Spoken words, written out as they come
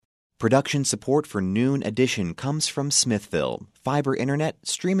Production support for Noon Edition comes from Smithville, fiber internet,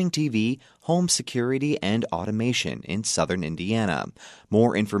 streaming TV, home security, and automation in southern Indiana.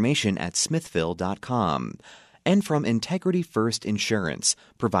 More information at smithville.com. And from Integrity First Insurance,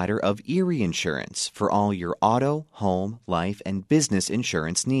 provider of Erie Insurance for all your auto, home, life, and business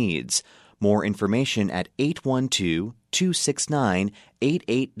insurance needs. More information at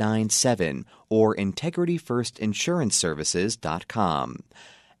 812-269-8897 or integrityfirstinsuranceservices.com.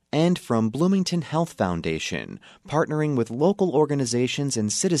 And from Bloomington Health Foundation, partnering with local organizations and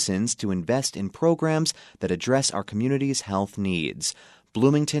citizens to invest in programs that address our community's health needs.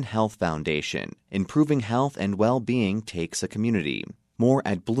 Bloomington Health Foundation. Improving health and well-being takes a community. More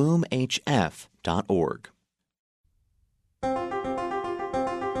at bloomhf.org.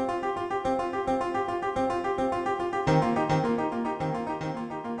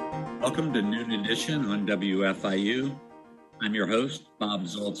 Welcome to Noon Edition on WFIU. I'm your host, Bob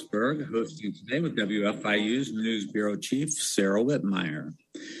Zaltsberg, hosting today with WFIU's News Bureau Chief, Sarah Whitmire.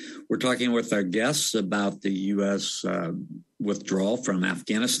 We're talking with our guests about the U.S. Withdrawal from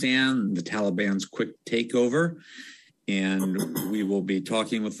Afghanistan, the Taliban's quick takeover, and we will be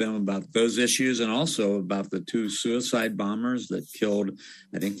talking with them about those issues and also about the two suicide bombers that killed,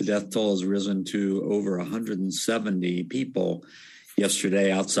 I think the death toll has risen to over 170 people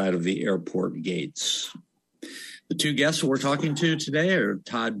yesterday outside of the airport gates. The two guests we're talking to today are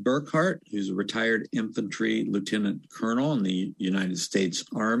Todd Burkhart, who's a retired infantry lieutenant colonel in the United States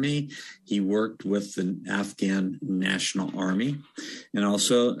Army. He worked with the Afghan National Army, and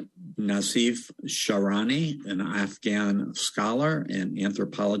also Nassif Sharani, an Afghan scholar and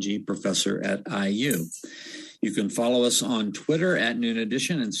anthropology professor at IU. You can follow us on Twitter at Noon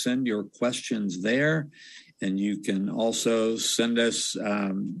Edition and send your questions there. And you can also send us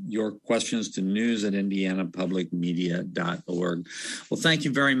your questions to news@indianapublicmedia.org. Well, thank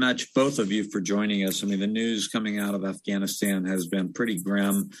you very much, both of you, for joining us. I mean, the news coming out of Afghanistan has been pretty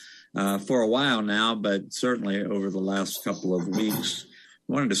grim for a while now, but certainly over the last couple of weeks.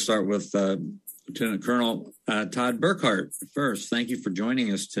 I wanted to start with Lieutenant Colonel Todd Burkhart first. Thank you for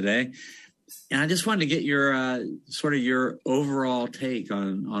joining us today. And I just wanted to get your sort of your overall take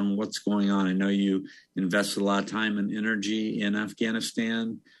on what's going on. I know you invested a lot of time and energy in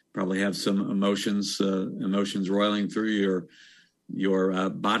Afghanistan. Probably have some emotions roiling through your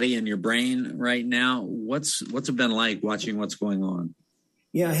body and your brain right now. What's it been like watching what's going on?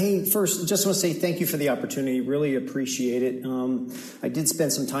 Yeah. Hey, first, just want to say thank you for the opportunity. Really appreciate it. I did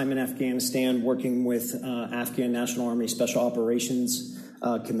spend some time in Afghanistan working with Afghan National Army Special Operations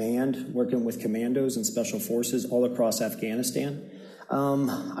Command, working with commandos and special forces all across Afghanistan.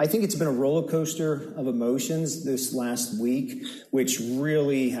 I think it's been a roller coaster of emotions this last week, which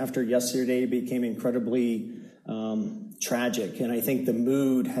really, after yesterday, became incredibly tragic. And I think the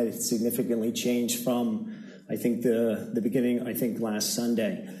mood had significantly changed from, I think, the beginning, last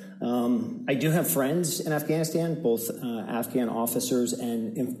Sunday. I do have friends in Afghanistan, both Afghan officers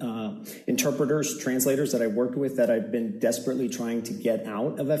and interpreters, translators that I worked with that I've been desperately trying to get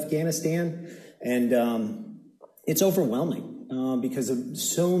out of Afghanistan. And it's overwhelming because of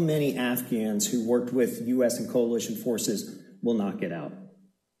so many Afghans who worked with U.S. and coalition forces will not get out.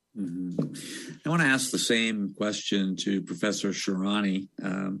 Mm-hmm. I want to ask the same question to Professor Sharani.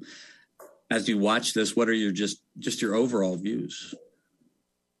 As you watch this, what are your just your overall views?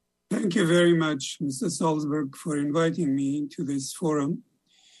 Thank you very much, Mr. Zaltsberg, for inviting me to this forum.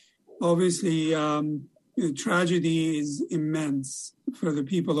 Obviously, the tragedy is immense for the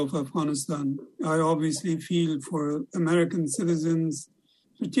people of Afghanistan. I obviously feel for American citizens,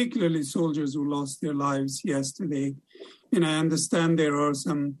 particularly soldiers who lost their lives yesterday. And I understand there are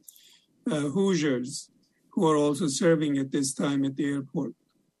some Hoosiers who are also serving at this time at the airport.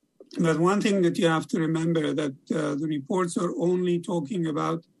 But one thing that you have to remember that the reports are only talking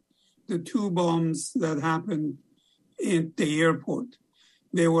about the two bombs that happened at the airport.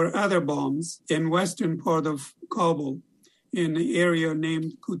 There were other bombs in western part of Kabul, in an area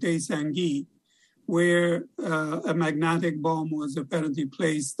named Kutay-Sangi, where a magnetic bomb was apparently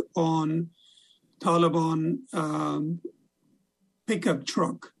placed on Taliban pickup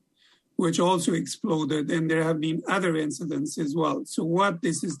truck, which also exploded, and there have been other incidents as well. So what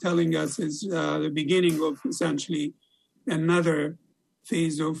this is telling us is the beginning of essentially another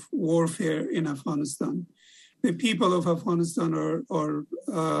phase of warfare in Afghanistan. The people of Afghanistan are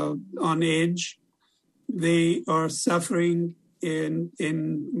on edge. They are suffering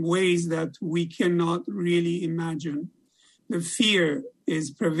in ways that we cannot really imagine. The fear is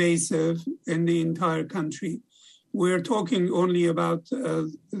pervasive in the entire country. We're talking only about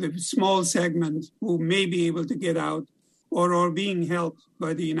the small segment who may be able to get out, or are being helped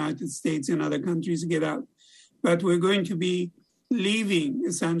by the United States and other countries to get out. But we're going to be leaving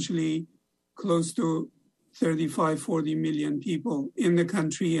essentially close to 35, 40 million people in the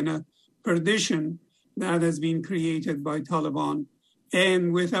country in a perdition that has been created by Taliban.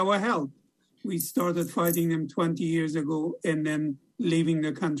 And with our help, we started fighting them 20 years ago, and then leaving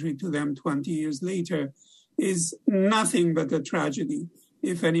the country to them 20 years later is nothing but a tragedy,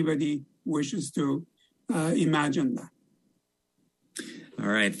 if anybody wishes to imagine that. All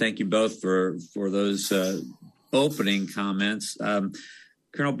right. Thank you both for those opening comments.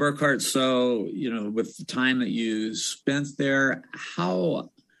 Colonel Burkhart, so, with the time that you spent there, how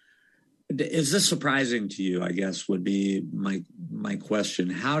is this surprising to you, I guess, would be my question.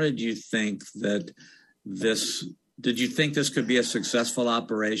 How did you think that did you think this could be a successful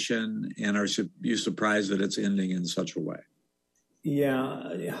operation, and are you surprised that it's ending in such a way?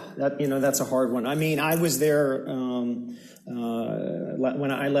 Yeah, that's a hard one. I mean, I was there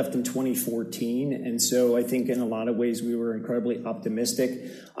when I left in 2014, and so I think in a lot of ways we were incredibly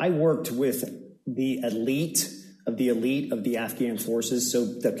optimistic. I worked with the elite of the Afghan forces, so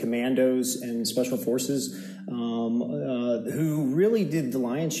the commandos and special forces, who really did the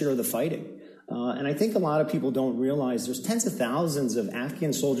lion's share of the fighting. And I think a lot of people don't realize there's tens of thousands of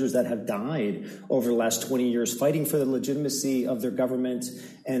Afghan soldiers that have died over the last 20 years fighting for the legitimacy of their government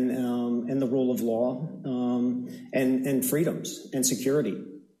and the rule of law and freedoms and security.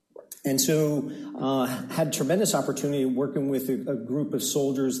 And so had tremendous opportunity working with a group of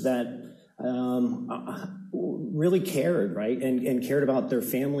soldiers that really cared, right, and cared about their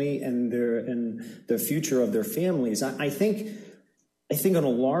family and the future of their families. I think on a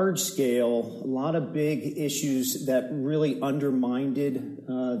large scale, a lot of big issues that really undermined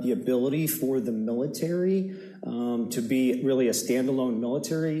the ability for the military to be really a standalone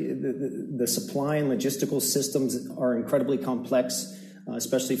military. The supply and logistical systems are incredibly complex,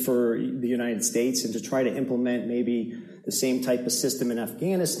 especially for the United States, and to try to implement maybe the same type of system in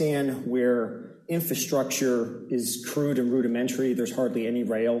Afghanistan where infrastructure is crude and rudimentary. There's hardly any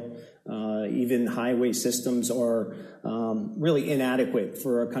rail. Even highway systems are really inadequate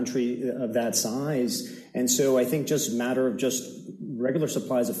for a country of that size. And so I think just a matter of just regular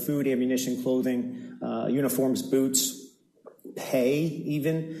supplies of food, ammunition, clothing, uniforms, boots, pay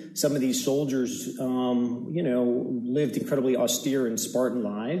even. Some of these soldiers, lived incredibly austere and Spartan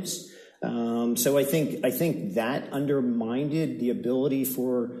lives. So I think that undermined the ability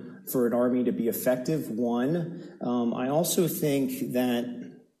for an army to be effective, one. I also think that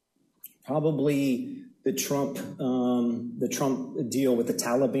probably the Trump deal with the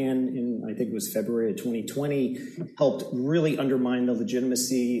Taliban in, I think it was February of 2020, helped really undermine the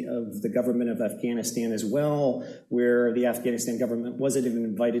legitimacy of the government of Afghanistan as well, where the Afghanistan government wasn't even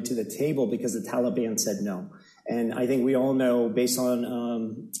invited to the table because the Taliban said no. And I think we all know, based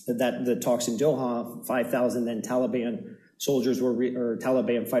on that the talks in Doha, 5,000 then Taliban soldiers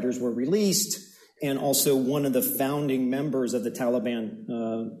Taliban fighters were released. And also one of the founding members of the Taliban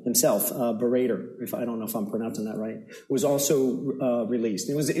himself, Barater, I don't know if I'm pronouncing that right, was also released.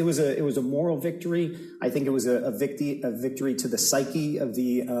 It was a moral victory. I think it was a victory to the psyche of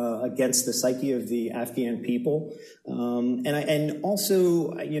against the psyche of the Afghan people. And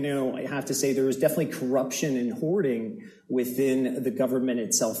also, I have to say there was definitely corruption and hoarding within the government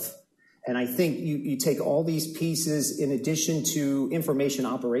itself. And I think you take all these pieces in addition to information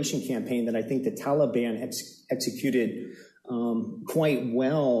operation campaign that I think the Taliban executed quite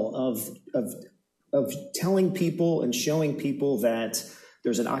well of telling people and showing people that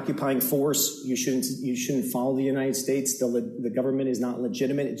there's an occupying force. You shouldn't follow the United States. The government is not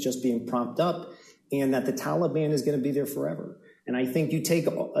legitimate. It's just being propped up, and that the Taliban is going to be there forever. And I think you take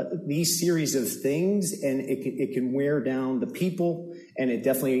these series of things and it can wear down the people, and it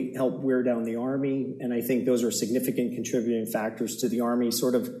definitely helped wear down the army. And I think those are significant contributing factors to the army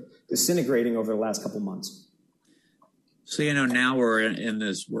sort of disintegrating over the last couple months. So, now we're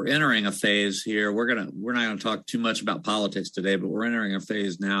entering a phase here. We're not going to talk too much about politics today, but we're entering a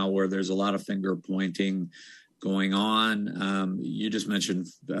phase now where there's a lot of finger pointing going on. You just mentioned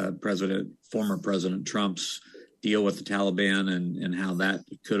former President Trump's deal with the Taliban and how that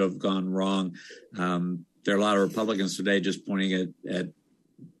could have gone wrong. There are a lot of Republicans today just pointing at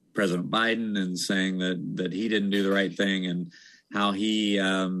President Biden and saying that he didn't do the right thing, and how he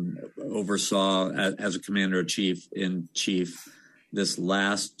oversaw as a commander-in-chief this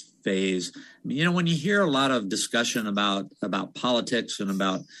last phase. When you hear a lot of discussion about politics and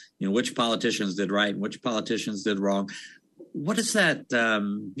about which politicians did right and which politicians did wrong, what does that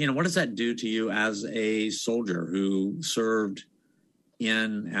what does that do to you as a soldier who served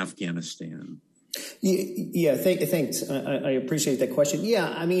in Afghanistan? Yeah, thanks. I appreciate that question. Yeah,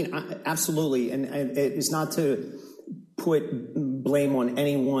 I mean, absolutely. And it's not to put blame on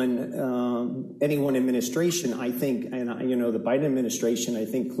any one administration. I think, and the Biden administration, I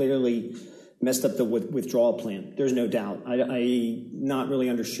think clearly messed up the withdrawal plan. There's no doubt. I not really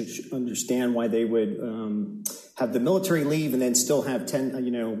understand why they would have the military leave and then still have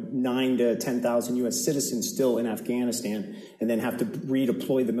 9 to 10,000 U.S. citizens still in Afghanistan, and then have to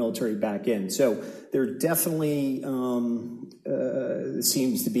redeploy the military back in. So there definitely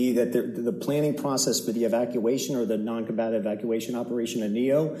seems to be that the planning process for the evacuation or the non-combatant evacuation operation of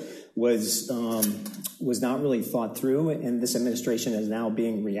NEO was not really thought through, and this administration is now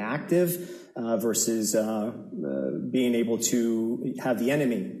being reactive versus being able to have the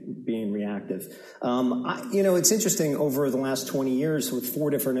enemy being reactive. It's interesting over the last 20 years with 4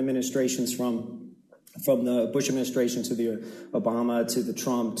 different administrations from the Bush administration to the Obama to the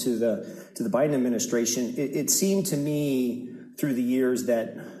Trump to the Biden administration, it seemed to me through the years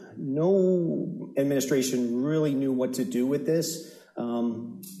that no administration really knew what to do with this.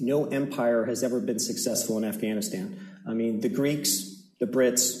 No empire has ever been successful in Afghanistan. I mean, the Greeks, the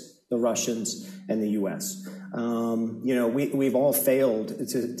Brits, the Russians, and the U.S. We've all failed,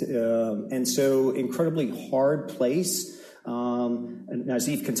 and so incredibly hard place. And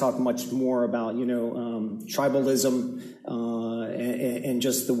Nazif can talk much more about, tribalism and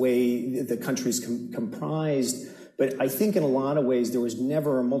just the way the country's comprised. But I think in a lot of ways there was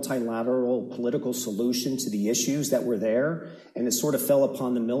never a multilateral political solution to the issues that were there, and it sort of fell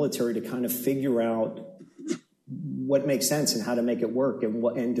upon the military to kind of figure out what makes sense and how to make it work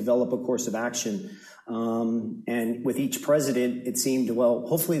and develop a course of action. And with each president, it seemed, well,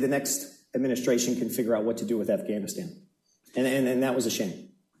 hopefully the next administration can figure out what to do with Afghanistan. And that was a shame.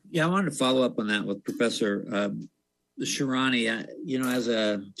 Yeah, I wanted to follow up on that with Professor Shirani. As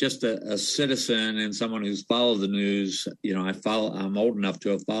a citizen and someone who's followed the news, I'm old enough to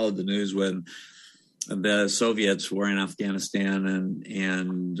have followed the news when the Soviets were in Afghanistan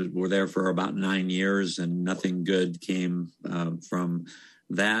and were there for about 9 years, and nothing good came from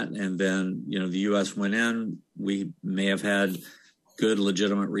that. And then, the U.S. went in. We may have had good,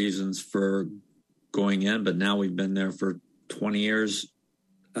 legitimate reasons for going in, but now we've been there for 20 years.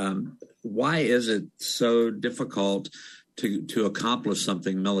 Why is it so difficult to accomplish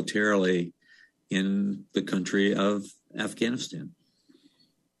something militarily in the country of Afghanistan?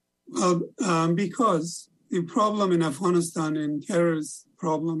 Well, because the problem in Afghanistan and terrorist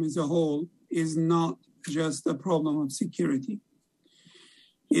problem as a whole is not just a problem of security.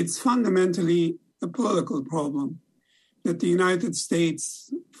 It's fundamentally a political problem that the United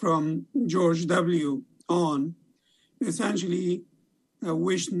States, from George W. on, essentially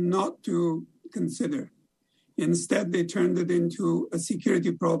wished not to consider. Instead, they turned it into a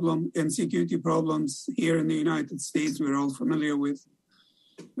security problem, and security problems here in the United States, we're all familiar with,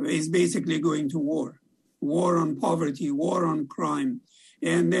 is basically going to war. War on poverty, war on crime,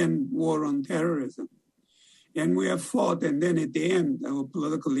 and then war on terrorism. And we have fought, and then at the end, our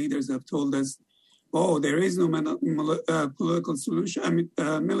political leaders have told us, there is no political solution,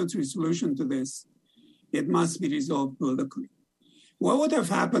 military solution to this. It must be resolved politically. What would have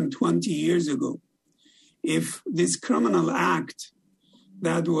happened 20 years ago if this criminal act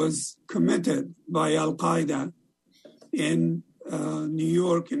that was committed by Al-Qaeda in New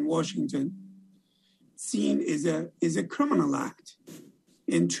York and Washington, seen as a criminal act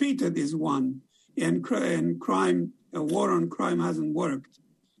and treated as one, and crime, a war on crime hasn't worked,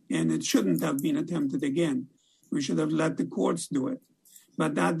 and it shouldn't have been attempted again. We should have let the courts do it,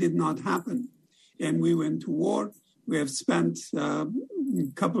 but that did not happen, and we went to war. We have spent a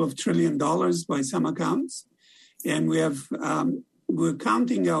couple of $1 trillion by some accounts, and we're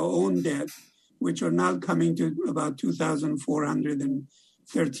counting our own debt, which are now coming to about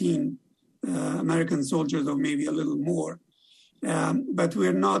 2,413 American soldiers, or maybe a little more. But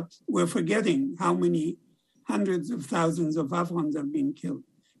we're forgetting how many hundreds of thousands of Afghans have been killed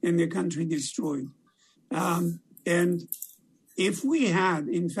and their country destroyed. And if we had,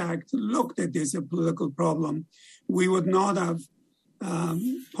 in fact, looked at this as a political problem, we would not have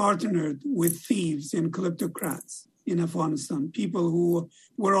partnered with thieves and kleptocrats in Afghanistan, people who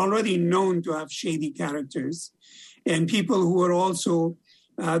were already known to have shady characters, and people who were also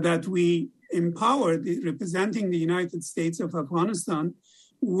that we empowered, representing the United States of Afghanistan,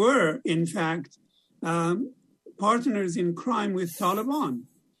 were in fact partners in crime with Taliban.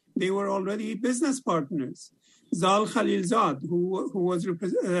 They were already business partners. Zal Khalilzad, who was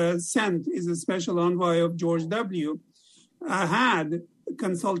sent as a special envoy of George W., had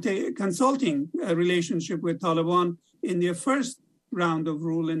consulting relationship with Taliban in their first round of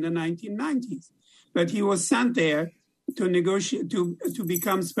rule in the 1990s. but he was sent there to negotiate, to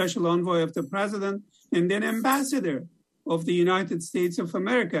become special envoy of the president and then ambassador of the United States of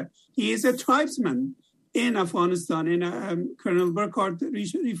America. He is a tribesman in Afghanistan, and Colonel Burkhardt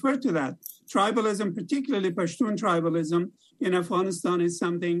referred to that. Tribalism, particularly Pashtun tribalism in Afghanistan, is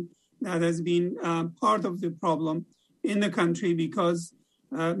something that has been part of the problem in the country because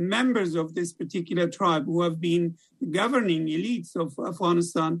members of this particular tribe who have been governing elites of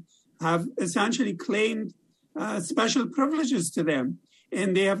Afghanistan have essentially claimed special privileges to them.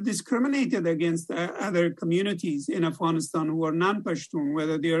 And they have discriminated against other communities in Afghanistan who are non-Pashtun,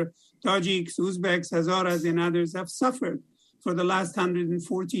 whether they're Tajiks, Uzbeks, Hazaras, and others have suffered for the last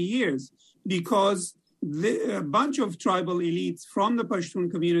 140 years because a bunch of tribal elites from the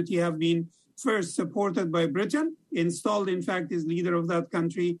Pashtun community have been first supported by Britain, installed, in fact, as leader of that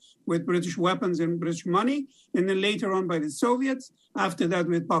country with British weapons and British money, and then later on by the Soviets, after that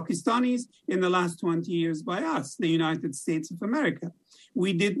with Pakistanis, in the last 20 years by us, the United States of America.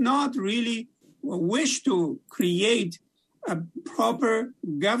 We did not really wish to create a proper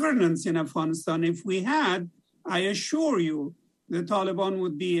governance in Afghanistan. If we had, I assure you, the Taliban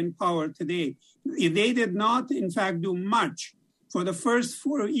would be in power today. They did not, in fact, do much for the first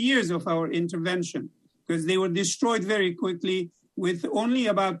 4 years of our intervention, because they were destroyed very quickly with only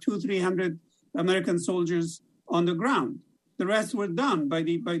about 200-300 American soldiers on the ground. The rest were done by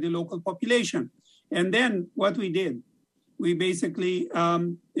the local population. And then what we did, we basically,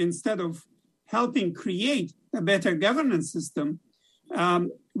 instead of helping create a better governance system,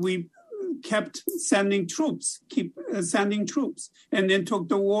 we kept sending troops, and then took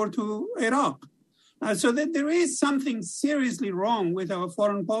the war to Iraq. So that there is something seriously wrong with our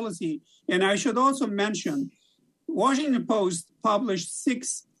foreign policy. And I should also mention, Washington Post published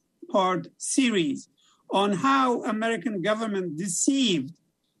 6-part series on how American government deceived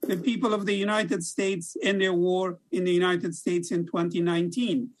the people of the United States in their war in the United States in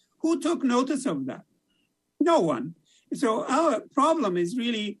 2019. Who took notice of that? No one. So our problem is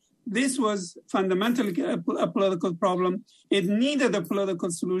really, this was fundamentally a political problem. It needed a political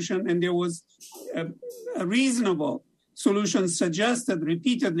solution, and there was a reasonable solution suggested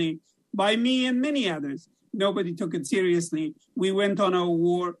repeatedly by me and many others. Nobody took it seriously. We went on our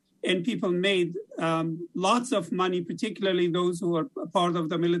war, and people made lots of money, particularly those who are part of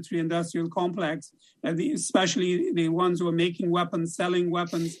the military-industrial complex, especially the ones who are making weapons, selling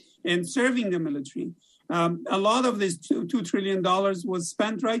weapons, and serving the military. A lot of this $2 trillion was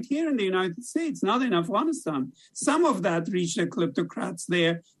spent right here in the United States, not in Afghanistan. Some of that reached the kleptocrats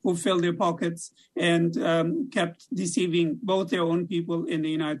there who filled their pockets and kept deceiving both their own people in the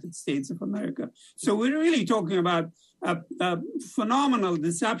United States of America. So we're really talking about a phenomenal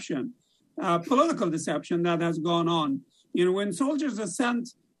deception, political deception that has gone on. You know, when soldiers are sent,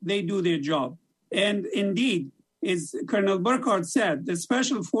 they do their job. And indeed, as Colonel Burkhardt said, the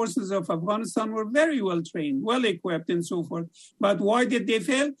special forces of Afghanistan were very well trained, well equipped, and so forth. But why did they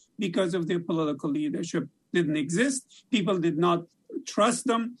fail? Because of their political leadership didn't exist. People did not trust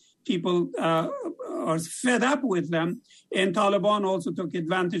them. People are fed up with them. And Taliban also took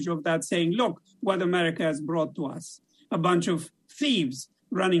advantage of that, saying, look what America has brought to us. A bunch of thieves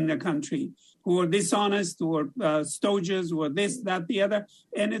running the country who are dishonest, who are stooges, who are this, that, the other.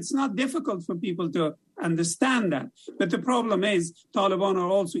 And it's not difficult for people to understand that. But the problem is Taliban are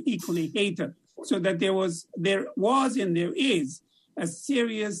also equally hated. So that there was and there is a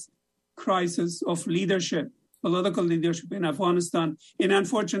serious crisis of leadership, political leadership in Afghanistan. And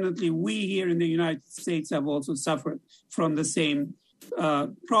unfortunately, we here in the United States have also suffered from the same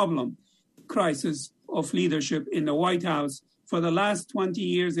problem, crisis of leadership in the White House for the last 20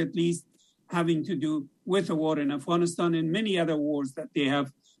 years at least, having to do with the war in Afghanistan and many other wars that they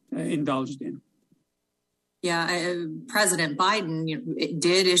have indulged in. Yeah, President Biden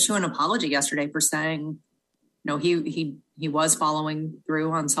did issue an apology yesterday for saying, he was following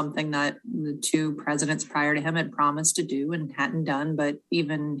through on something that the two presidents prior to him had promised to do and hadn't done. But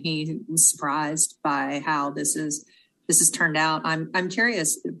even he was surprised by how this has turned out. I'm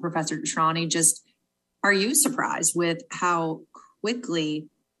curious, Professor Dashani, just are you surprised with how quickly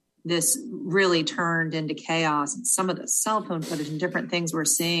this really turned into chaos? And some of the cell phone footage and different things we're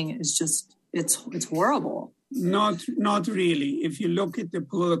seeing is just, it's horrible. Not really. If you look at the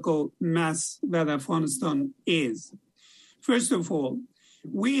political mess that Afghanistan is, first of all,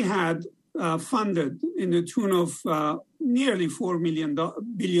 we had funded in the tune of nearly $4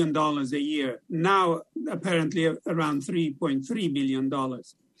 billion a year. Now, apparently around $3.3 billion,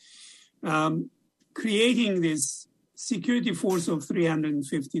 creating this security force of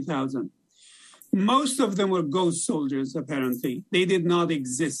 350,000. Most of them were ghost soldiers, apparently. They did not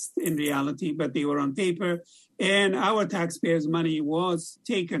exist in reality, but they were on paper. And our taxpayers' money was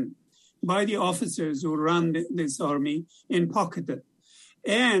taken by the officers who run this army and pocketed.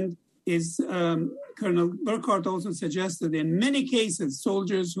 And Colonel Burkhardt also suggested, in many cases,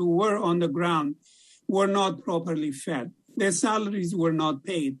 soldiers who were on the ground were not properly fed. Their salaries were not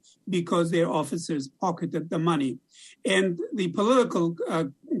paid because their officers pocketed the money. And the political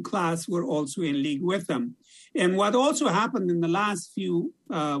class were also in league with them. And what also happened in the last few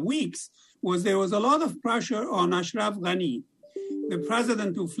weeks was there was a lot of pressure on Ashraf Ghani, the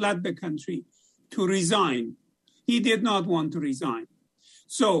president who fled the country, to resign. He did not want to resign.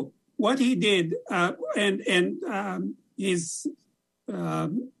 So what he did, his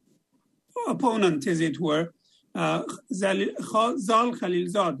opponent, as it were, Zal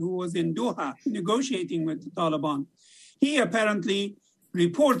Khalilzad, who was in Doha negotiating with the Taliban, he apparently,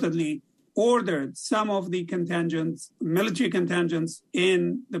 reportedly, ordered some of the military contingents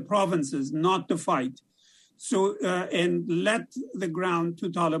in the provinces not to fight, and let the ground to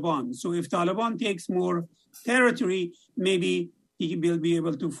Taliban. So if Taliban takes more territory, maybe he will be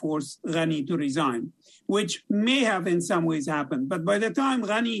able to force Ghani to resign, which may have in some ways happened. But by the time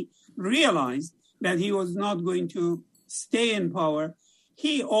Ghani realized that he was not going to stay in power,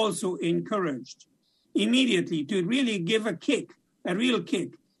 he also encouraged immediately to really give a real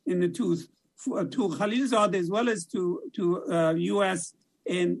kick in the tooth to Khalilzad as well as to U.S.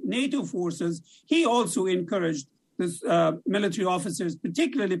 and NATO forces. He also encouraged the military officers,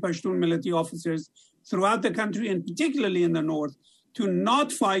 particularly Pashtun military officers throughout the country and particularly in the north, to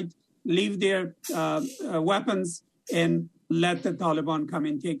not fight, leave their weapons, and let the Taliban come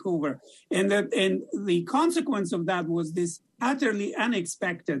and take over. And the consequence of that was this utterly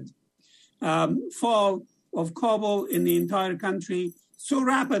unexpected fall of Kabul in the entire country so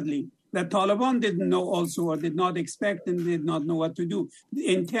rapidly that Taliban didn't know also, or did not expect, and did not know what to do.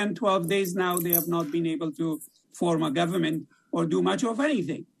 In 10, 12 days now, they have not been able to form a government or do much of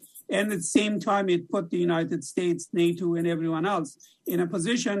anything. And at the same time, it put the United States, NATO, and everyone else in a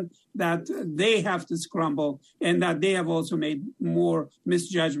position that they have to scramble, and that they have also made more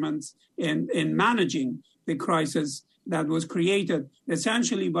misjudgments in managing the crisis that was created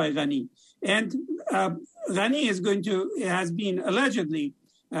essentially by Ghani. And Ghani has been allegedly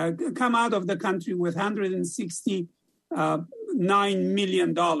come out of the country with $169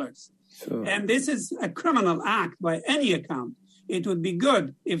 million. Sure. And this is a criminal act by any account. It would be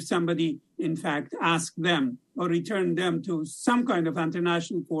good if somebody, in fact, asked them or returned them to some kind of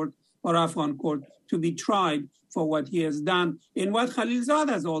international court or Afghan court to be tried for what he has done and what Khalilzad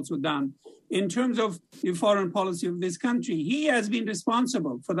has also done in terms of the foreign policy of this country. He has been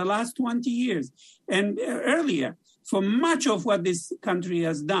responsible for the last 20 years and earlier for much of what this country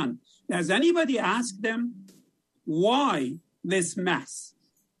has done. Has anybody asked them why this mess?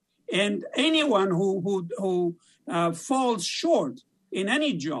 And anyone who falls short in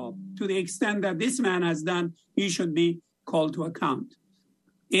any job to the extent that this man has done, he should be called to account.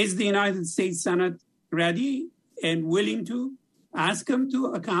 Is the United States Senate ready and willing to ask him to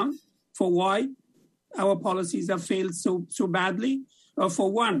account for why our policies have failed so badly? For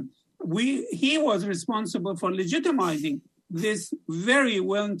one, he was responsible for legitimizing this very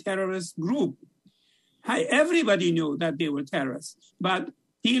well terrorist group. Everybody knew that they were terrorists, but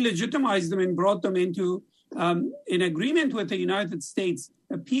he legitimized them and brought them into an agreement with the United States,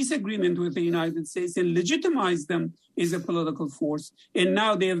 a peace agreement with the United States, and legitimized them as a political force. And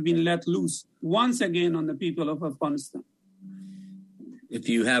now they have been let loose once again on the people of Afghanistan. If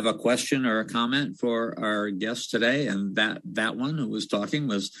you have a question or a comment for our guest today, and that one who was talking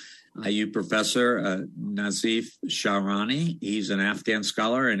was IU professor Nazif Shahrani. He's an Afghan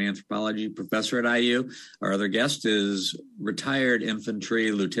scholar and anthropology professor at IU. Our other guest is retired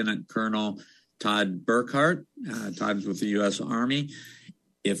infantry Lieutenant Colonel Todd Burkhardt. Todd's with the U.S. Army.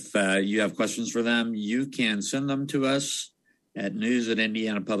 If you have questions for them, you can send them to us at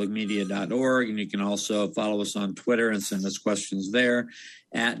news@indianapublicmedia.org, and you can also follow us on Twitter and send us questions there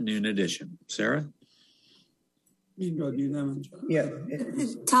at Noon Edition. Sarah? Yeah.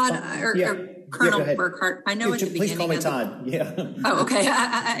 Todd, or Colonel Burkhardt, I know at the beginning. Please call me Todd. Yeah. Oh, okay.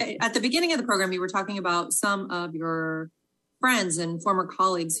 At the beginning of the program, you were talking about some of your friends and former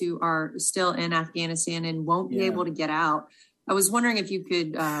colleagues who are still in Afghanistan and won't be able to get out. I was wondering if you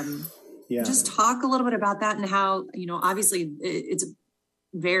could just talk a little bit about that and how, obviously it's a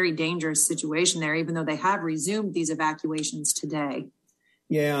very dangerous situation there, even though they have resumed these evacuations today.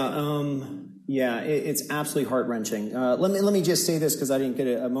 It's absolutely heart-wrenching. Let me just say this, because I didn't get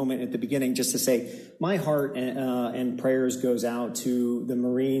a moment at the beginning, just to say my heart and prayers goes out to the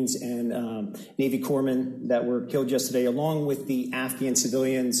Marines and Navy corpsmen that were killed yesterday, along with the Afghan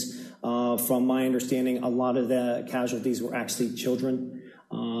civilians. From my understanding, a lot of the casualties were actually children,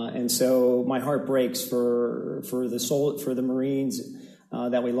 and so my heart breaks for the Marines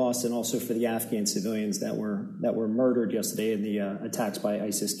that we lost, and also for the Afghan civilians that were murdered yesterday in the attacks by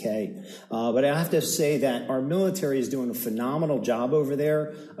ISIS-K. But I have to say that our military is doing a phenomenal job over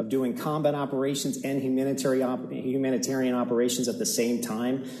there of doing combat operations and humanitarian operations at the same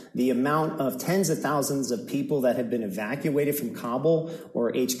time. The amount of tens of thousands of people that have been evacuated from Kabul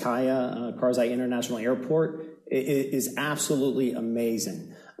or HKIA, Karzai International Airport, is absolutely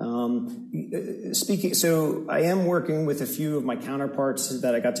amazing. So I am working with a few of my counterparts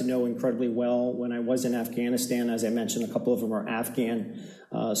that I got to know incredibly well when I was in Afghanistan. As I mentioned, a couple of them are Afghan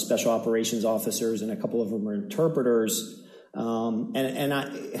special operations officers, and a couple of them are interpreters.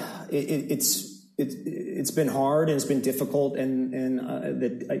 It's been hard and it's been difficult, and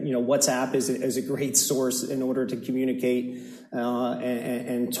WhatsApp is a great source in order to communicate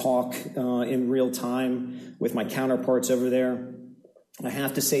and talk in real time with my counterparts over there. I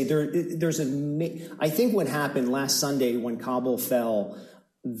have to say, I think what happened last Sunday when Kabul fell,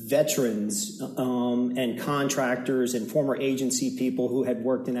 veterans and contractors and former agency people who had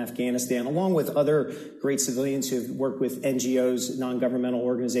worked in Afghanistan, along with other great civilians who have worked with NGOs, non-governmental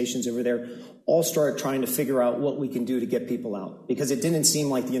organizations over there, all start trying to figure out what we can do to get people out. Because it didn't seem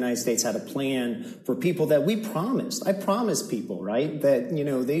like the United States had a plan for people that we promised. I promised people, right, that,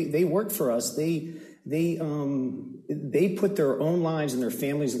 they worked for us. They put their own lives and their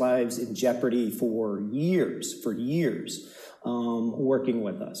families' lives in jeopardy for years, working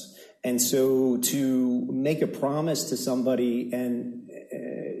with us. And so to make a promise to somebody and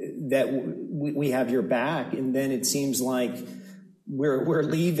that we have your back, and then it seems like we're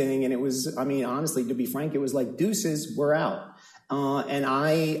leaving, and it was, honestly, to be frank, it was like deuces, we're out. And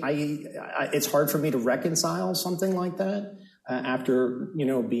it's hard for me to reconcile something like that. After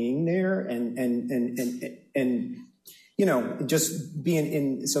being there and just being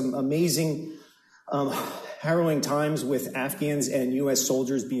in some amazing harrowing times with Afghans and U.S.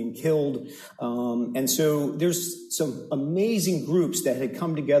 soldiers being killed, and so there's some amazing groups that had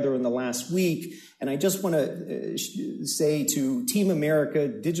come together in the last week. And I just want to say to Team America,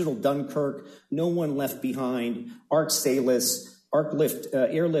 Digital Dunkirk, No One Left Behind, Arc Salus,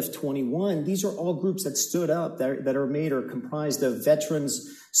 Airlift 21, these are all groups that stood up that are comprised of veterans,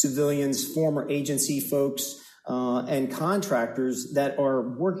 civilians, former agency folks, and contractors that are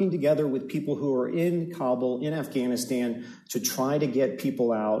working together with people who are in Kabul, in Afghanistan, to try to get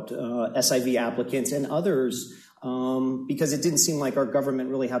people out, SIV applicants and others, because it didn't seem like our government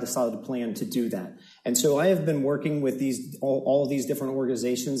really had a solid plan to do that. And so I have been working with all of these different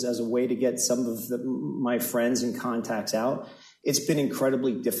organizations as a way to get some of my friends and contacts out. It's been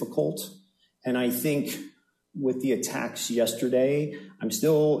incredibly difficult. And I think with the attacks yesterday, I'm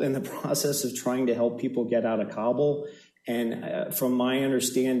still in the process of trying to help people get out of Kabul. And from my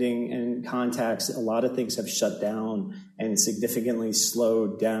understanding and contacts, a lot of things have shut down and significantly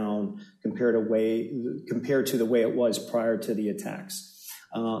slowed down compared to the way it was prior to the attacks.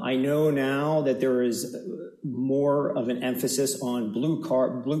 I know now that there is more of an emphasis on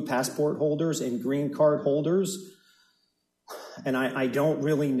blue passport holders and green card holders. And I don't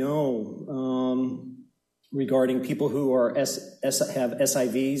really know regarding people who are have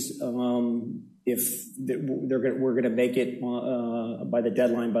SIVs if we're going to make it by the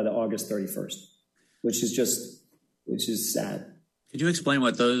deadline by the August 31st, which is sad. Could you explain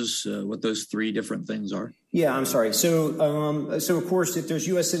what those three different things are? Yeah, I'm sorry. So of course, if there's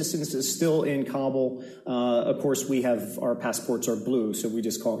U.S. citizens that's still in Kabul, of course, we have our passports are blue. So we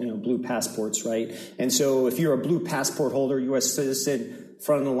just call it, blue passports, right? And so if you're a blue passport holder, U.S. citizen,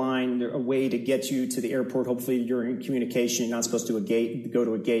 front of the line, a way to get you to the airport. Hopefully you're in communication. You're not supposed to go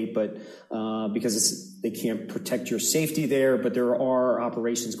to a gate, but because they can't protect your safety there. But there are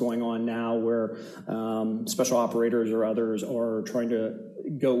operations going on now where special operators or others are trying to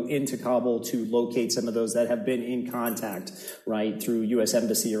go into Kabul to locate some of those that have been in contact, right, through U.S.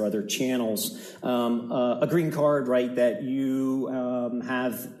 Embassy or other channels. A green card, right, that you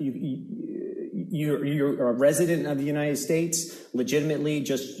you're a resident of the United States, legitimately,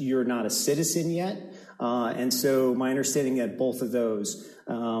 just you're not a citizen yet. And so my understanding that both of those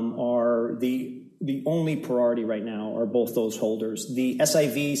are the the only priority right now are both those holders. The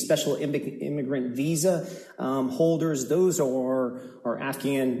SIV, Special Immigrant Visa holders, those are our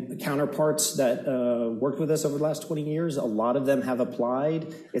Afghan counterparts that worked with us over the last 20 years. A lot of them have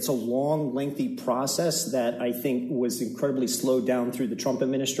applied. It's a long, lengthy process that I think was incredibly slowed down through the Trump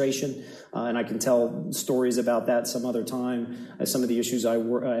administration. And I can tell stories about that some other time. Some of the issues I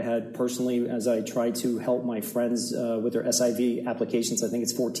had personally as I tried to help my friends with their SIV applications. I think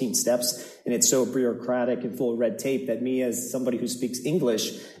it's 14 steps, and it's so bureaucratic and full of red tape that me, as somebody who speaks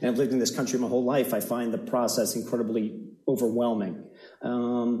English and I've lived in this country my whole life, I find the process incredibly overwhelming.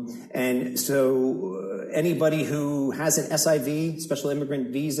 And so anybody who has an SIV, Special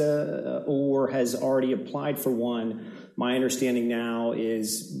Immigrant Visa, or has already applied for one, my understanding now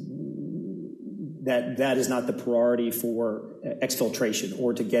is that is not the priority for exfiltration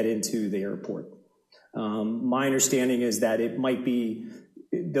or to get into the airport. My understanding is that it might be,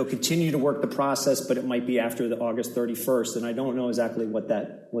 they'll continue to work the process, but it might be after the August 31st. And I don't know exactly what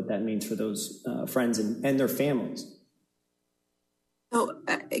that means for those friends and their families. So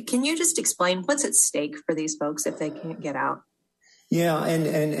can you just explain what's at stake for these folks if they can't get out? Yeah,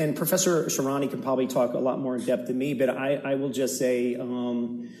 and Professor Sharani can probably talk a lot more in depth than me, but I will just say,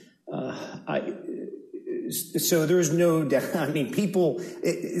 so there's no doubt. I mean, people,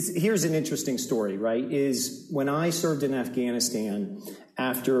 here's an interesting story, right? Is when I served in Afghanistan,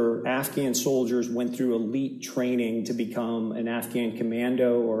 after Afghan soldiers went through elite training to become an Afghan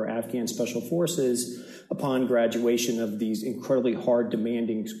commando or Afghan special forces, upon graduation of these incredibly hard,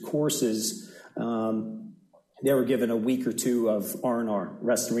 demanding courses, they were given a week or two of R&R,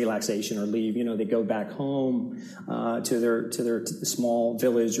 rest and relaxation, or leave. You know, they go back home to their small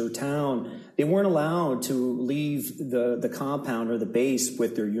village or town. They weren't allowed to leave the compound or the base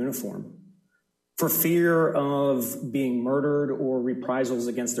with their uniform for fear of being murdered or reprisals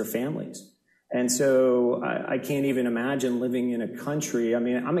against their families. And so I can't even imagine living in a country. I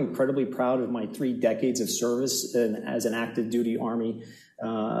mean, I'm incredibly proud of my 3 decades of service as an active duty Army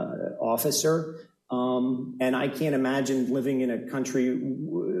officer. And I can't imagine living in a country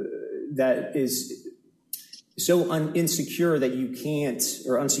that is so insecure that you can't,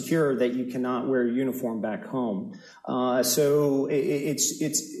 or unsecure that you cannot wear a uniform back home. So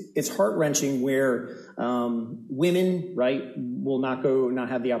it's heart-wrenching where women, right, will not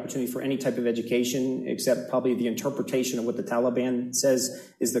have the opportunity for any type of education except probably the interpretation of what the Taliban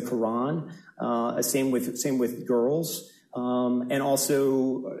says is the Quran. Same with girls. And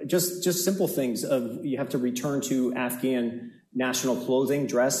also just simple things of you have to return to Afghan national clothing,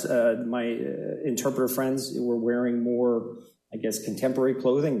 dress. My interpreter friends were wearing more, I guess, contemporary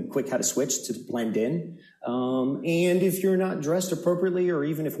clothing, quick how to switch to blend in. And if you're not dressed appropriately, or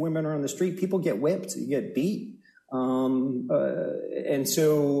even if women are on the street, people get whipped, you get beat. And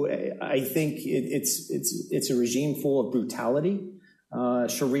so I think it's a regime full of brutality,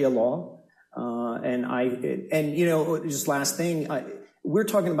 Sharia law. And you know, just last thing, we're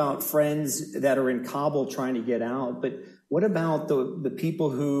talking about friends that are in Kabul trying to get out, but what about the people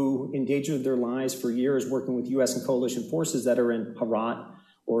who endangered their lives for years working with U.S. and coalition forces that are in Herat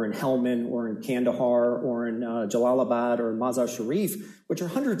or in Helmand or in Kandahar or in Jalalabad or Mazar Sharif, which are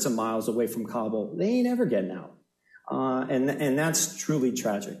hundreds of miles away from Kabul? They ain't ever getting out. And that's truly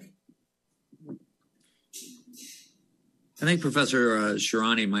tragic. I think Professor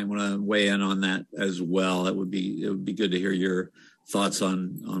Sharani might want to weigh in on that as well. It would be good to hear your thoughts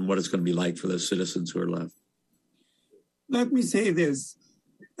on what it's going to be like for those citizens who are left. Let me say this.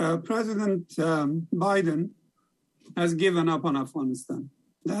 President Biden has given up on Afghanistan.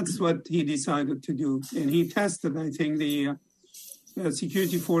 That's what he decided to do. And he tested, I think, the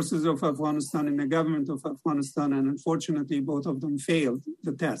security forces of Afghanistan and the government of Afghanistan, and unfortunately, both of them failed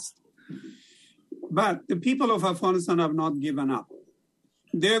the test. But the people of Afghanistan have not given up.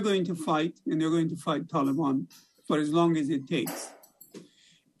 They're going to fight, and they're going to fight Taliban for as long as it takes.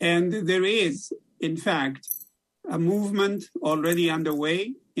 And there is, in fact, a movement already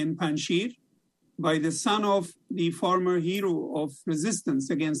underway in Panjshir by the son of the former hero of resistance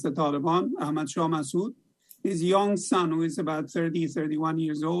against the Taliban, Ahmad Shah Massoud. His young son, who is about 30, 31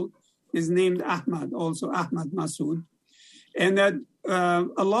 years old, is named Ahmad, also Ahmad Massoud. And that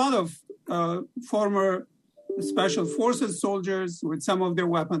a lot of former special forces soldiers with some of their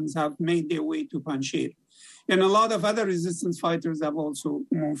weapons have made their way to Panjshir. And a lot of other resistance fighters have also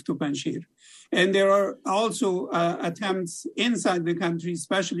moved to Panjshir. And there are also attempts inside the country,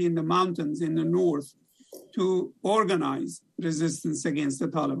 especially in the mountains in the north, to organize resistance against the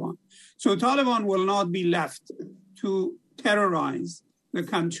Taliban. So Taliban will not be left to terrorize the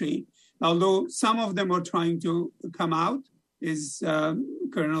country, although some of them are trying to come out as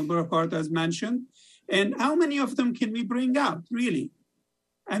Colonel Burkhart has mentioned. And how many of them can we bring out, really?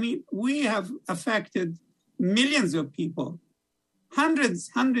 I mean, we have affected millions of people, hundreds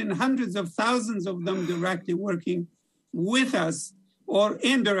of thousands of them directly working with us or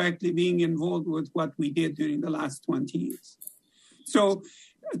indirectly being involved with what we did during the last 20 years. So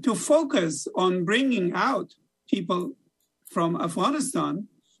to focus on bringing out people from Afghanistan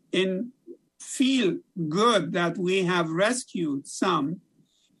and feel good that we have rescued some,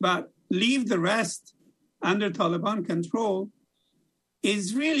 but leave the rest under Taliban control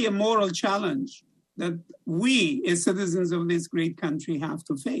is really a moral challenge that we as citizens of this great country have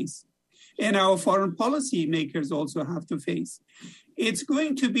to face. And our foreign policy makers also have to face. It's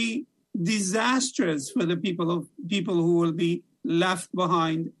going to be disastrous for the people who will be left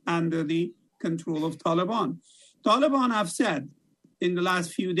behind under the control of Taliban. Taliban have said in the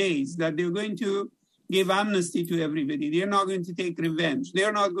last few days that they're going to give amnesty to everybody. They're not going to take revenge.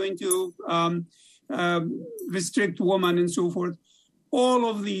 They're not going to restrict women and so forth. All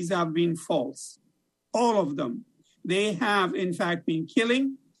of these have been false. All of them. They have, in fact, been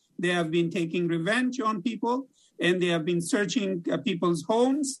killing. They have been taking revenge on people, and they have been searching people's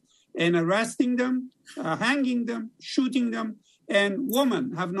homes and arresting them, hanging them, shooting them. And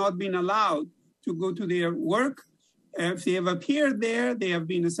women have not been allowed to go to their work. If they have appeared there, they have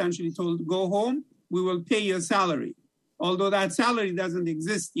been essentially told, go home, we will pay your salary. Although that salary doesn't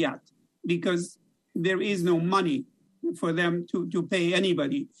exist yet because there is no money for them to pay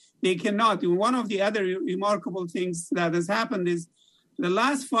anybody. They cannot. One of the other remarkable things that has happened is the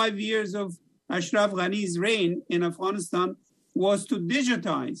last 5 years of Ashraf Ghani's reign in Afghanistan was to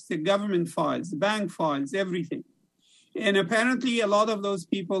digitize the government files, the bank files, everything. And apparently a lot of those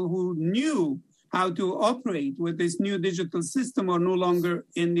people who knew how to operate with this new digital system are no longer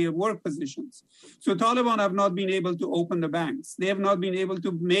in their work positions. So Taliban have not been able to open the banks. They have not been able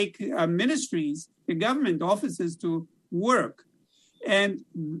to make ministries, the government offices to work. And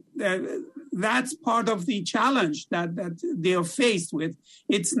that's part of the challenge that they are faced with.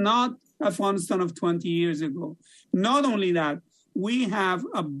 It's not Afghanistan of 20 years ago. Not only that, we have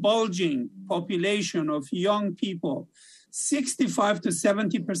a bulging population of young people. 65 to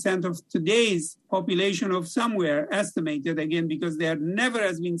 70% of today's population of somewhere, estimated again, because there never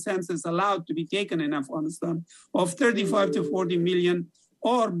has been census allowed to be taken in Afghanistan, of 35 to 40 million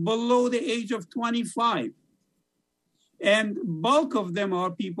or below the age of 25. And bulk of them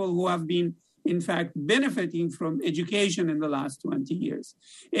are people who have been, in fact, benefiting from education in the last 20 years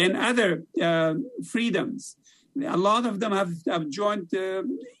and other freedoms. A lot of them have joined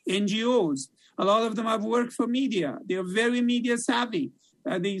NGOs. A lot of them have worked for media. They are very media savvy.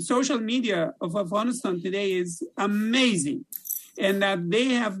 The social media of Afghanistan today is amazing. And that they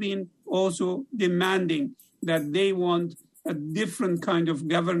have been also demanding that they want a different kind of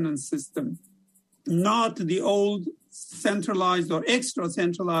governance system, not the old centralized or extra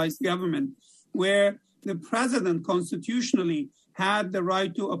centralized government where the president constitutionally had the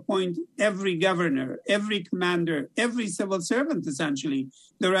right to appoint every governor, every commander, every civil servant, essentially,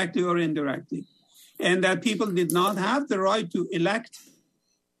 directly or indirectly. And that people did not have the right to elect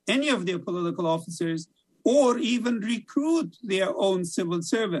any of their political officers or even recruit their own civil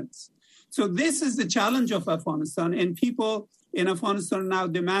servants. So this is the challenge of Afghanistan, and people in Afghanistan are now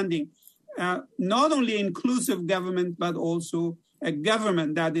demanding not only inclusive government, but also a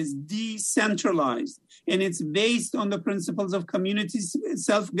government that is decentralized, and it's based on the principles of community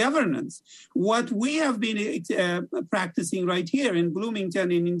self-governance. What we have been practicing right here in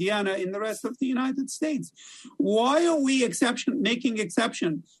Bloomington, in Indiana, in the rest of the United States. Why are we making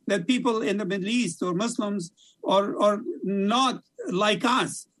exception that people in the Middle East or Muslims are not like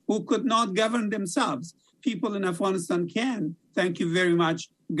us, who could not govern themselves? People in Afghanistan can, thank you very much,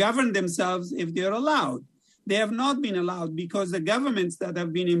 govern themselves if they're allowed. They have not been allowed because the governments that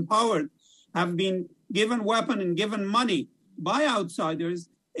have been empowered have been given weapons and given money by outsiders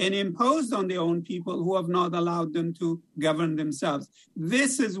and imposed on their own people who have not allowed them to govern themselves.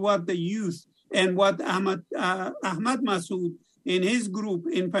 This is what the youth and what Ahmad Massoud and his group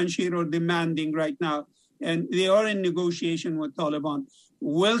in Panjshir are demanding right now. And they are in negotiation with Taliban.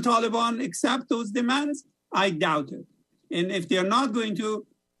 Will Taliban accept those demands? I doubt it. And if they're not going to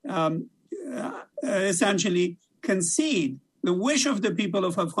essentially concede the wish of the people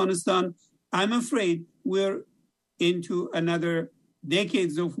of Afghanistan, I'm afraid we're into another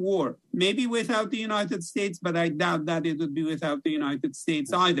decades of war, maybe without the United States, but I doubt that it would be without the United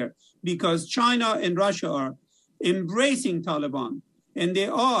States either, because China and Russia are embracing Taliban, and they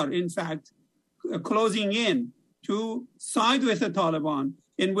are, in fact, closing in to side with the Taliban,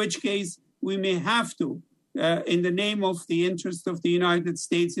 in which case we may have to in the name of the interest of the United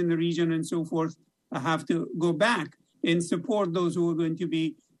States in the region and so forth, have to go back and support those who are going to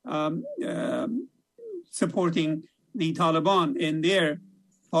be supporting the Taliban in their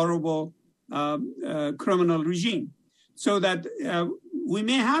horrible criminal regime. So that we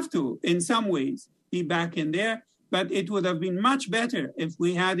may have to, in some ways, be back in there, but it would have been much better if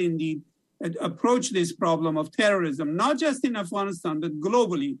we had indeed approached this problem of terrorism, not just in Afghanistan, but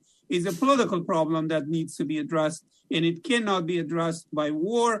globally, is a political problem that needs to be addressed, and it cannot be addressed by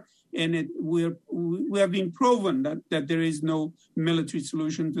war. And we have been proven that there is no military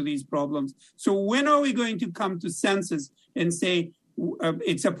solution to these problems. So when are we going to come to senses and say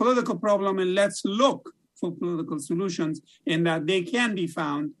it's a political problem and let's look for political solutions, and that they can be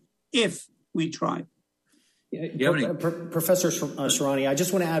found if we try? Professor Shirani, I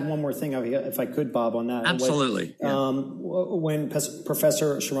just want to add one more thing, if I could, Bob, on that. Absolutely. When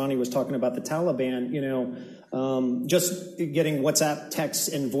Professor Shirani was talking about the Taliban, just getting WhatsApp texts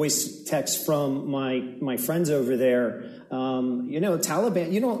and voice texts from my friends over there,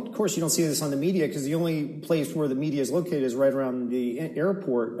 Taliban, of course, you don't see this on the media because the only place where the media is located is right around the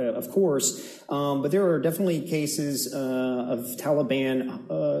airport, of course. But there are definitely cases of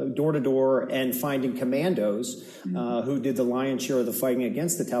Taliban door to door and finding commandos who did the lion's share of the fighting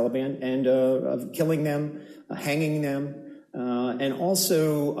against the Taliban and of killing them, hanging them. And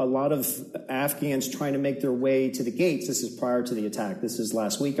also a lot of Afghans trying to make their way to the gates. This is prior to the attack. This is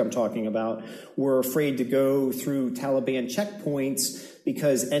last week I'm talking about. Were afraid to go through Taliban checkpoints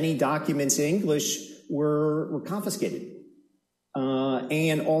because any documents in English were confiscated.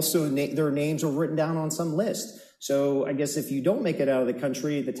 And also their names were written down on some list. So I guess if you don't make it out of the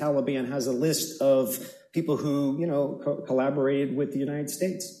country, the Taliban has a list of people who, collaborated with the United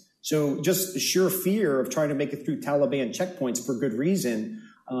States. So just the sheer fear of trying to make it through Taliban checkpoints for good reason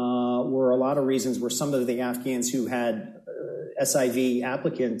were a lot of reasons where some of the Afghans who had SIV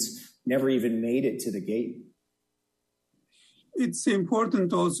applicants never even made it to the gate. It's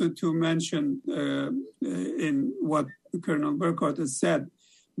important also to mention in what Colonel Burkhardt has said,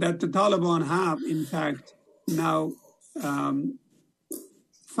 that the Taliban have, in fact, now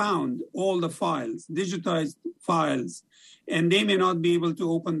found all the files, digitized files, and they may not be able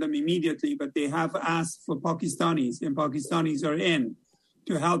to open them immediately, but they have asked for Pakistanis, and Pakistanis are in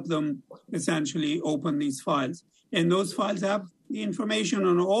to help them essentially open these files. And those files have the information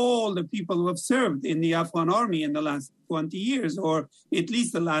on all the people who have served in the Afghan army in the last 20 years, or at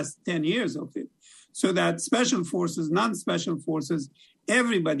least the last 10 years of it. So that special forces, non-special forces,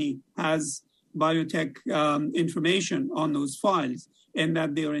 everybody has biotech information on those files, and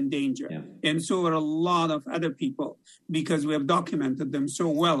that they're in danger. Yeah. And so are a lot of other people, because we have documented them so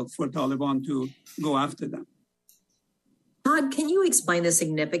well for Taliban to go after them. Todd, can you explain the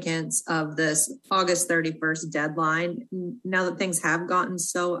significance of this August 31st deadline? Now that things have gotten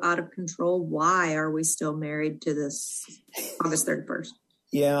so out of control, why are we still married to this August 31st?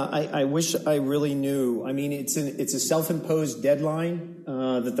 Yeah, I wish I really knew. I mean, it's a self-imposed deadline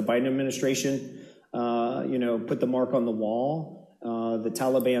that the Biden administration, put the mark on the wall. The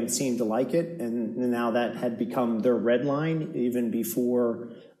Taliban seemed to like it, and now that had become their red line even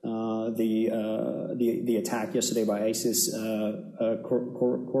before the attack yesterday by ISIS,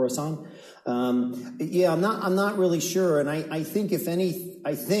 Khorasan. I'm not really sure, and I think the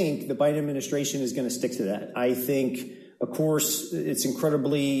Biden administration is going to stick to that. I think, of course, it's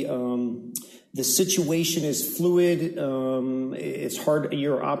incredibly. The situation is fluid. It's hard.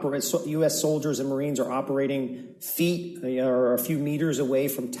 U.S. soldiers and Marines are operating feet or a few meters away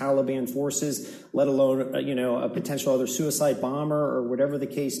from Taliban forces, let alone, a potential other suicide bomber or whatever the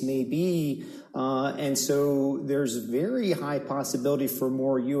case may be. And so there's very high possibility for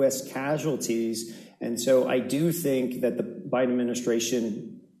more U.S. casualties. And so I do think that the Biden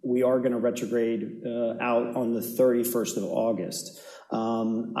administration, we are going to retrograde out on the 31st of August.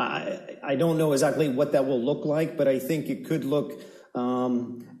 I don't know exactly what that will look like, but I think it could look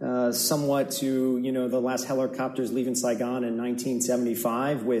somewhat to, the last helicopters leaving Saigon in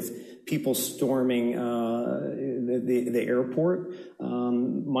 1975 with people storming the airport.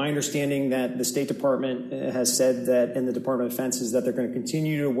 My understanding that the State Department has said that, and the Department of Defense, is that they're going to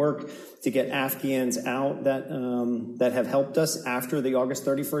continue to work to get Afghans out that have helped us after the August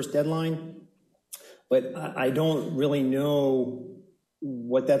 31st deadline. But I don't really know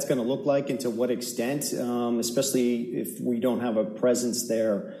what that's going to look like and to what extent, especially if we don't have a presence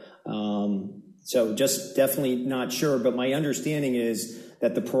there. So just definitely not sure. But my understanding is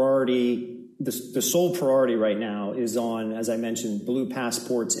that the priority, the sole priority right now is on, as I mentioned, blue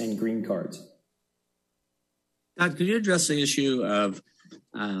passports and green cards. Todd, could you address the issue of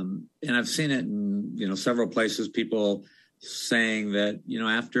And I've seen it in, several places, people saying that,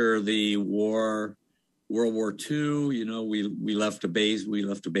 after the war, World War II, we left a base. We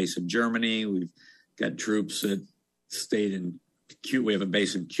left a base in Germany. We've got troops that stayed in Cuba. We have a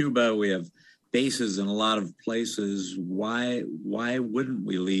base in Cuba. We have bases in a lot of places. Why wouldn't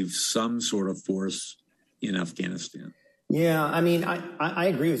we leave some sort of force in Afghanistan? Yeah, I mean, I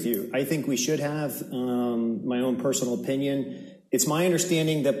agree with you. I think we should have. My own personal opinion. It's my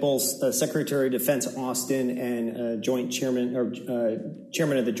understanding that both Secretary of Defense Austin and chairman of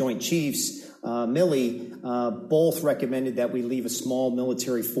the Joint Chiefs, Milley, both recommended that we leave a small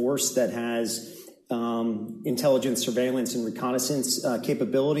military force that has intelligence, surveillance, and reconnaissance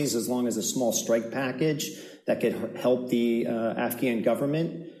capabilities, as long as a small strike package that could help the Afghan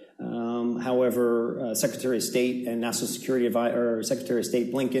government. However, Secretary of State and National Security Advisor, Secretary of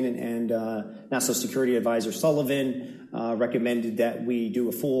State Blinken and National Security Advisor Sullivan recommended that we do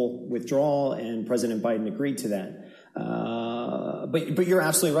a full withdrawal, and President Biden agreed to that. But you're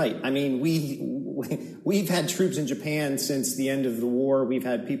absolutely right. I mean, we've had troops in Japan since the end of the war. We've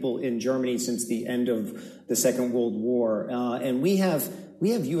had people in Germany since the end of the Second World War, and we have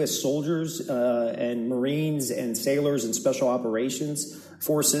U.S. soldiers and Marines and sailors and special operations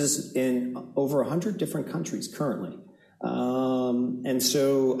forces in over 100 different countries currently. And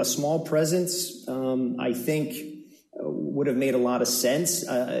so a small presence, I think, would have made a lot of sense.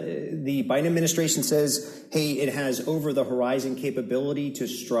 The Biden administration says, hey, it has over-the-horizon capability to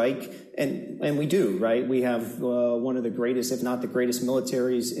strike, and we do, right? We have one of the greatest, if not the greatest,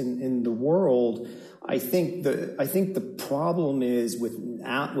 militaries in the world. I think the problem is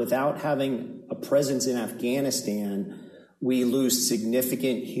without having a presence in Afghanistan, we lose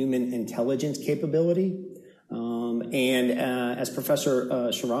significant human intelligence capability. And as Professor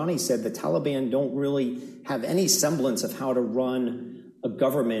Sharani said, the Taliban don't really have any semblance of how to run a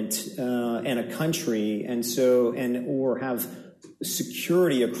government and a country, or have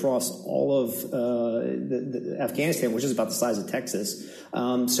security across all of the Afghanistan, which is about the size of Texas.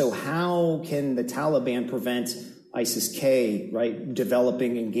 So how can the Taliban prevent ISIS-K, right,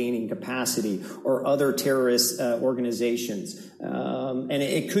 developing and gaining capacity, or other terrorist organizations? And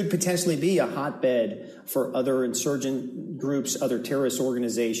it could potentially be a hotbed for other insurgent groups, other terrorist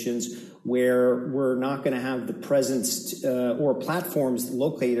organizations, where we're not going to have the presence or platforms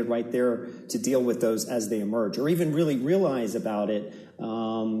located right there to deal with those as they emerge, or even really realize about it,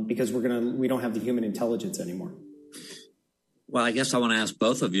 because we don't have the human intelligence anymore. Well, I guess I want to ask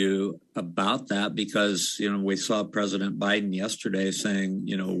both of you about that, because, we saw President Biden yesterday saying,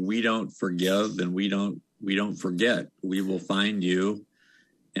 we don't forgive and we don't forget. We will find you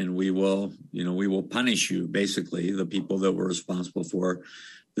and we will punish you, basically, the people that were responsible for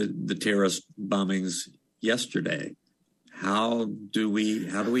the terrorist bombings yesterday. How do we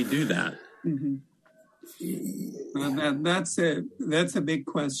do that? Mm-hmm. Well, that's a big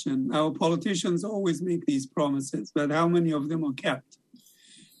question. Our politicians always make these promises, but how many of them are kept?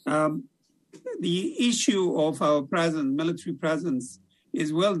 The issue of our military presence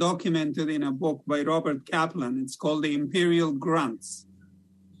is well documented in a book by Robert Kaplan. It's called The Imperial Grunts.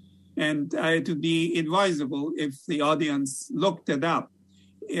 And it would be advisable if the audience looked it up.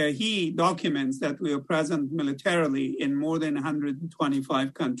 He documents that we are present militarily in more than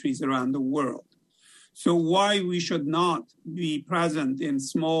 125 countries around the world. So why we should not be present in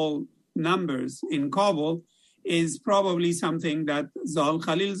small numbers in Kabul is probably something that Zal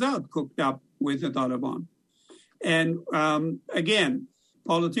Khalilzad cooked up with the Taliban. And again,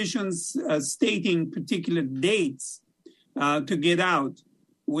 politicians stating particular dates to get out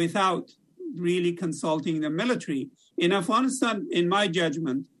without really consulting the military. In Afghanistan, in my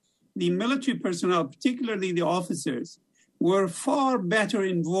judgment, the military personnel, particularly the officers, were far better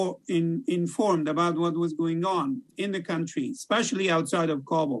informed about what was going on in the country, especially outside of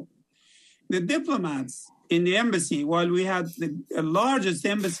Kabul. The diplomats in the embassy, while we had the largest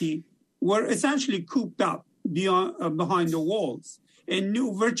embassy, were essentially cooped up behind the walls and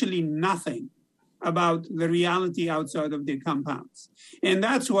knew virtually nothing about the reality outside of their compounds. And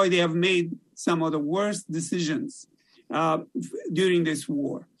that's why they have made some of the worst decisions during this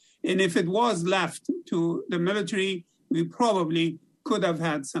war. And if it was left to the military, we probably could have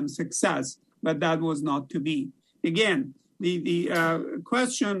had some success, but that was not to be. Again, the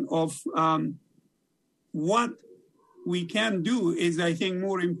question of what we can do is, I think,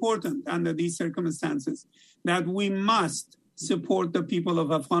 more important under these circumstances, that we must support the people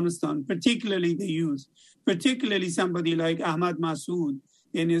of Afghanistan, particularly the youth, particularly somebody like Ahmad Massoud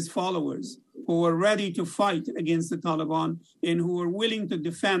and his followers, who are ready to fight against the Taliban and who are willing to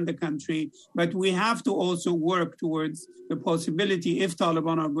defend the country. But we have to also work towards the possibility, if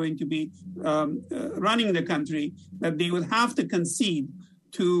Taliban are going to be running the country, that they would have to concede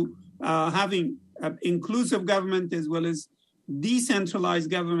to having an inclusive government as well as decentralized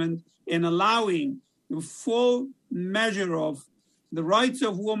government and allowing the full measure of the rights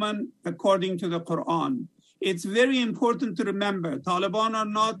of women according to the Quran. It's very important to remember, Taliban are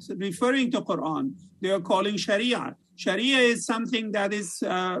not referring to Quran. They are calling Sharia. Sharia is something that is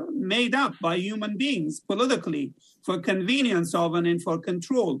made up by human beings politically for convenience of and for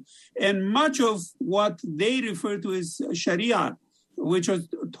control. And much of what they refer to as Sharia, which was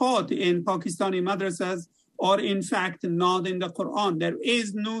taught in Pakistani madrasas, are in fact not in the Quran. There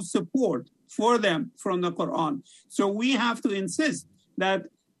is no support for them from the Quran. So we have to insist that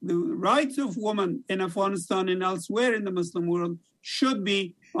the rights of women in Afghanistan and elsewhere in the Muslim world should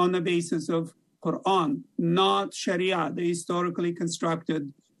be on the basis of Quran, not Sharia, the historically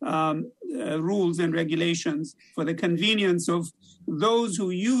constructed rules and regulations for the convenience of those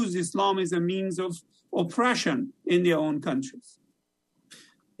who use Islam as a means of oppression in their own countries.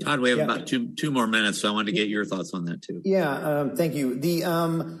 Todd, we have about two more minutes, so I wanted to get your thoughts on that too. Yeah, thank you.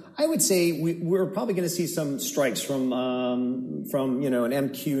 I would say we're probably going to see some strikes from an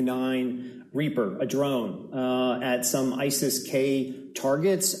MQ-9 Reaper, a drone, at some ISIS-K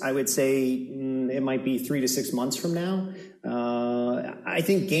targets. I would say it might be 3 to 6 months from now. I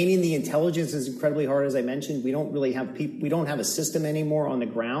think gaining the intelligence is incredibly hard. As I mentioned, we don't really have we don't have a system anymore on the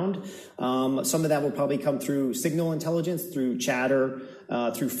ground. Some of that will probably come through signal intelligence, through chatter,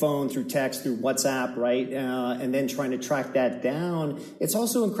 through phone, through text, through WhatsApp, right? And then trying to track that down. It's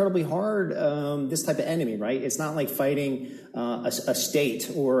also incredibly hard, this type of enemy, right? It's not like fighting a state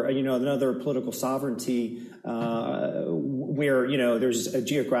or, another political sovereignty where, there's a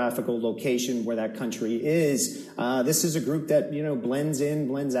geographical location where that country is. This is a group that, blends in,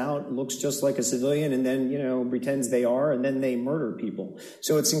 blends out, looks just like a civilian, and then, pretends they are, and then they murder people.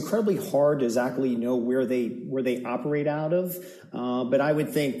 So it's incredibly hard to exactly know where they operate out of. But I would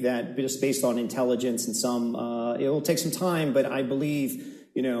think that just based on intelligence and it will take some time, but I believe,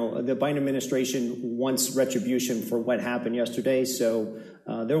 the Biden administration wants retribution for what happened yesterday. So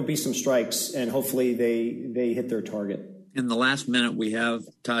there will be some strikes, and hopefully they hit their target. In the last minute we have,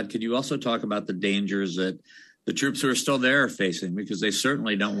 Todd, could you also talk about the dangers that the troops who are still there are facing? Because they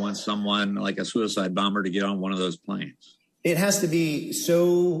certainly don't want someone like a suicide bomber to get on one of those planes. It has to be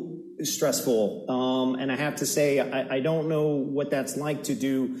so stressful. And I have to say, I don't know what that's like to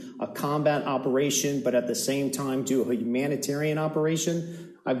do a combat operation, but at the same time do a humanitarian operation.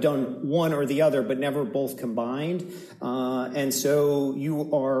 I've done one or the other, but never both combined. And so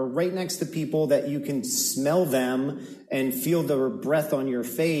you are right next to people that you can smell them and feel their breath on your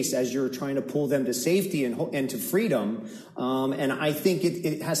face as you're trying to pull them to safety and to freedom. And I think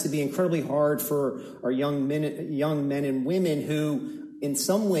it has to be incredibly hard for our young men and women who, in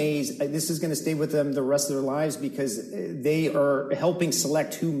some ways, this is going to stay with them the rest of their lives because they are helping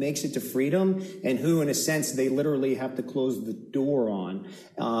select who makes it to freedom and who, in a sense, they literally have to close the door on.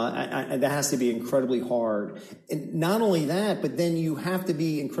 That has to be incredibly hard. And not only that, but then you have to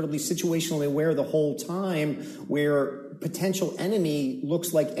be incredibly situationally aware the whole time where potential enemy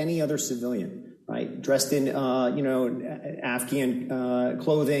looks like any other civilian. Right, dressed in Afghan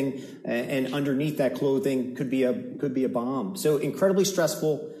clothing, and underneath that clothing could be a bomb. So incredibly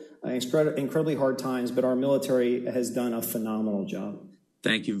stressful, incredibly hard times. But our military has done a phenomenal job.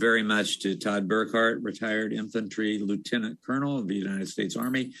 Thank you very much to Todd Burkhart, retired infantry lieutenant colonel of the United States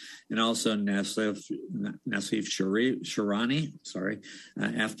Army, and also Nassif Sharani,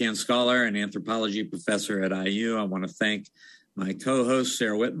 Afghan scholar and anthropology professor at IU. I want to thank my co-hosts,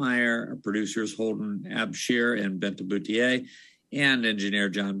 Sarah Whitmire, our producers, Holden Abshir and Benta Boutier, and engineer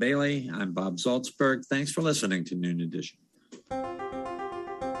John Bailey. I'm Bob Zaltsberg. Thanks for listening to Noon Edition.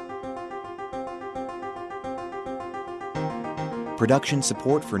 Production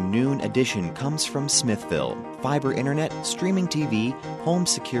support for Noon Edition comes from Smithville, fiber internet, streaming TV, home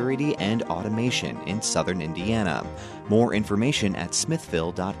security, and automation in southern Indiana. More information at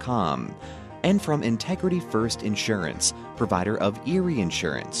smithville.com. And from Integrity First Insurance, provider of Erie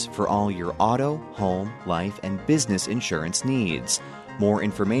Insurance for all your auto, home, life, and business insurance needs. More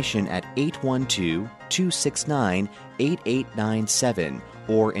information at 812-269-8897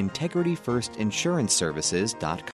 or integrityfirstinsuranceservices.com.